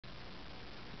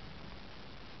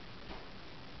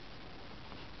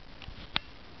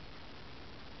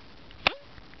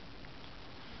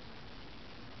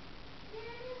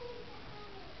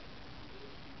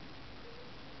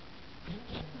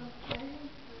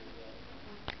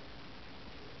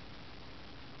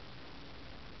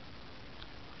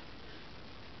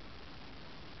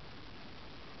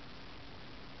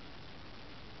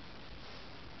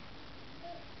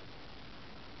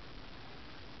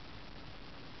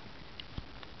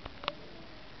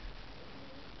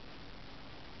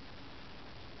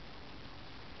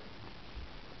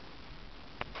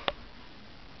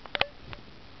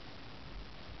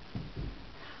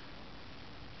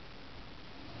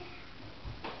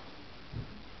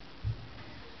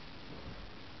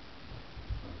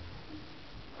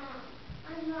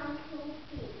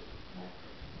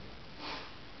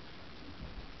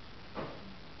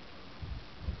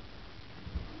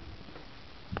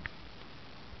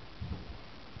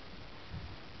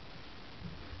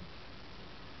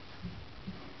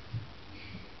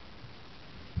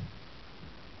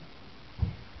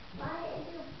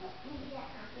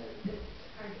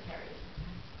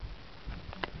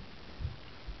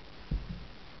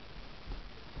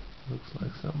Looks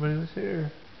like somebody was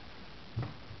here.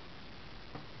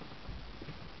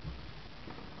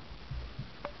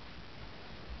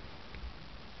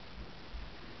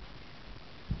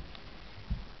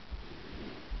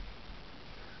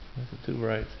 That's too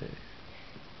bright, Sadie.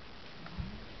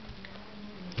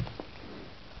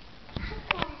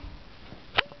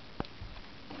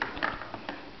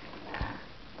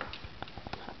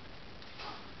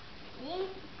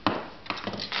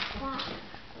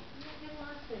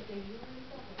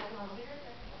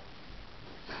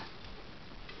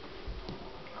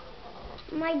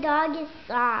 My dog is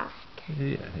soft.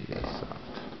 Yeah, he is soft.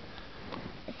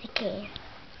 It's okay.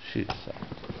 She's soft.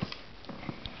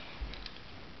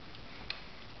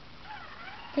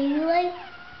 Do you like,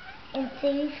 in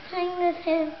Sadie's playing with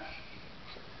him,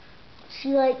 she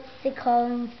likes to call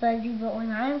him Fuzzy, but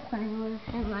when I'm playing with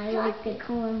him, I like to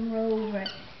call him Rover.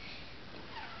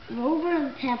 Rover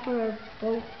and Pepper are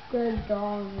both good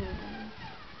dog names.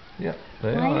 Yep,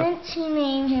 they Why are. didn't she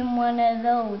name him one of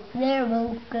those? They're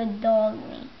both good dog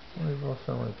names. Well, they both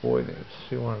sound like boy names.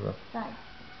 She wanted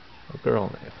a girl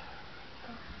name.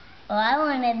 Well, I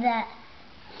wanted that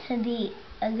to be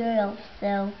a girl,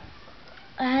 so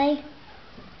I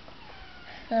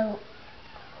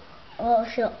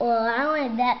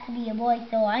wanted that to be a boy,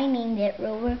 so I named it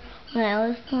Rover when I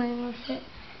was playing with it.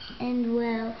 And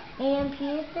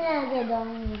Peterson has a dog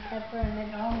named Pepper and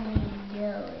a dog named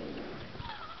Joey.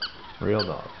 Real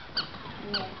dogs.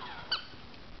 Yeah.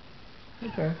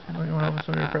 Okay, well, you want to open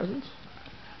some of your presents?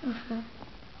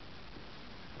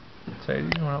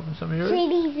 Sadie, you want to open some of yours?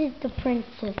 Sadie's is the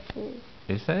princesses.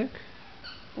 You think?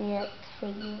 Yeah,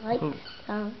 Sadie likes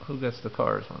them. Who gets the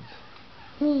cars ones?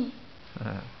 Me.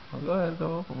 Well, go ahead,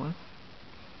 go open one.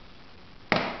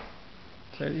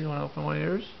 Sadie, you want to open one of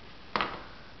yours?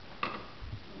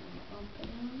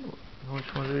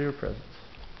 Which ones are your presents?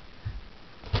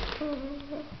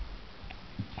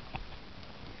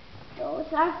 Those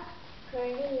are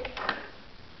pretty.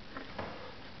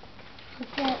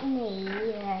 Look at me.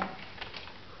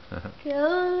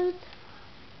 Good.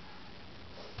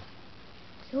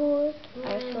 Good. Look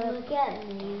at Mater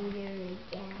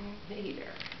again.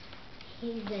 Mater.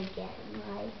 He's again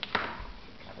like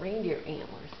Reindeer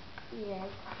antlers. yes.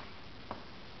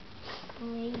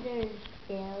 Mater's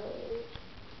jelly.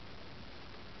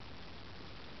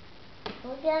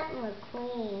 Look at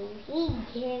McQueen. He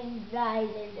can ride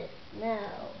in the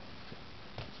snow.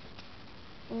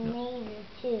 And Mater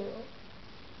too.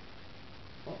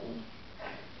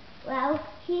 Well,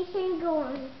 he can go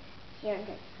on here in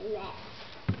the sled.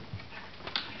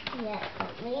 Yes,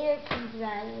 but Mater can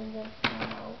ride in the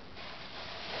snow.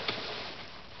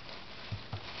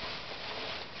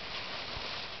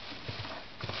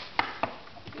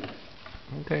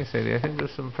 Okay, Sadie, I think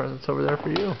there's some presents over there for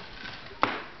you.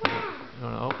 You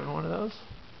want to open one of those?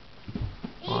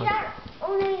 These are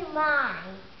only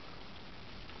mine.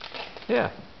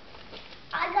 Yeah.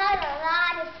 I got a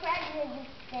lot of presents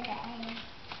today.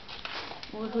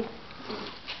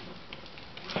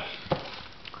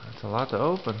 That's a lot to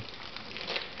open.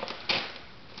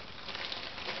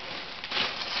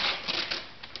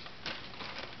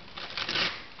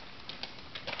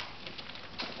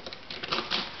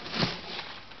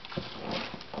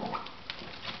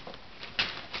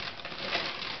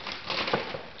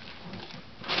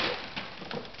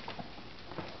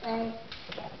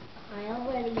 I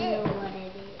already know what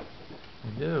it is.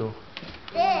 You do?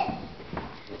 This.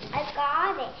 I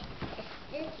got it.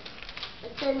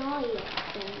 It's an oil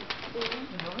can.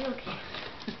 An oil can.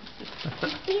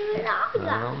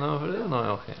 I don't know if it is an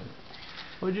oil can.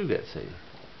 What'd you get, Sadie?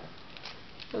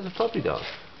 That's a puppy dog.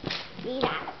 These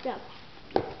are some.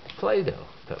 Play-Doh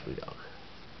puppy dog.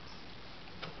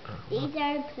 These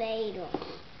are Play-Doh.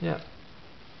 Yeah.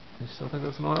 You still think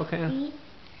that's an oil can?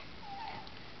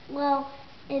 Well,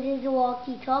 it is a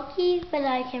walkie-talkie, but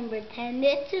I can pretend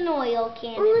it's an oil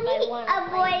can if I want to play. A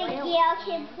boy and girl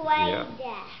can play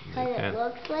that. Because it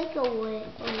looks like a wood.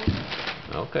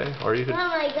 Okay, or you could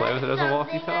play with it as a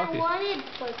walkie-talkie. I wanted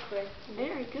for Christmas.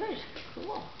 Very good.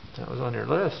 Cool. That was on your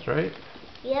list, right?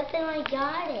 Yep, and I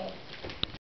got it.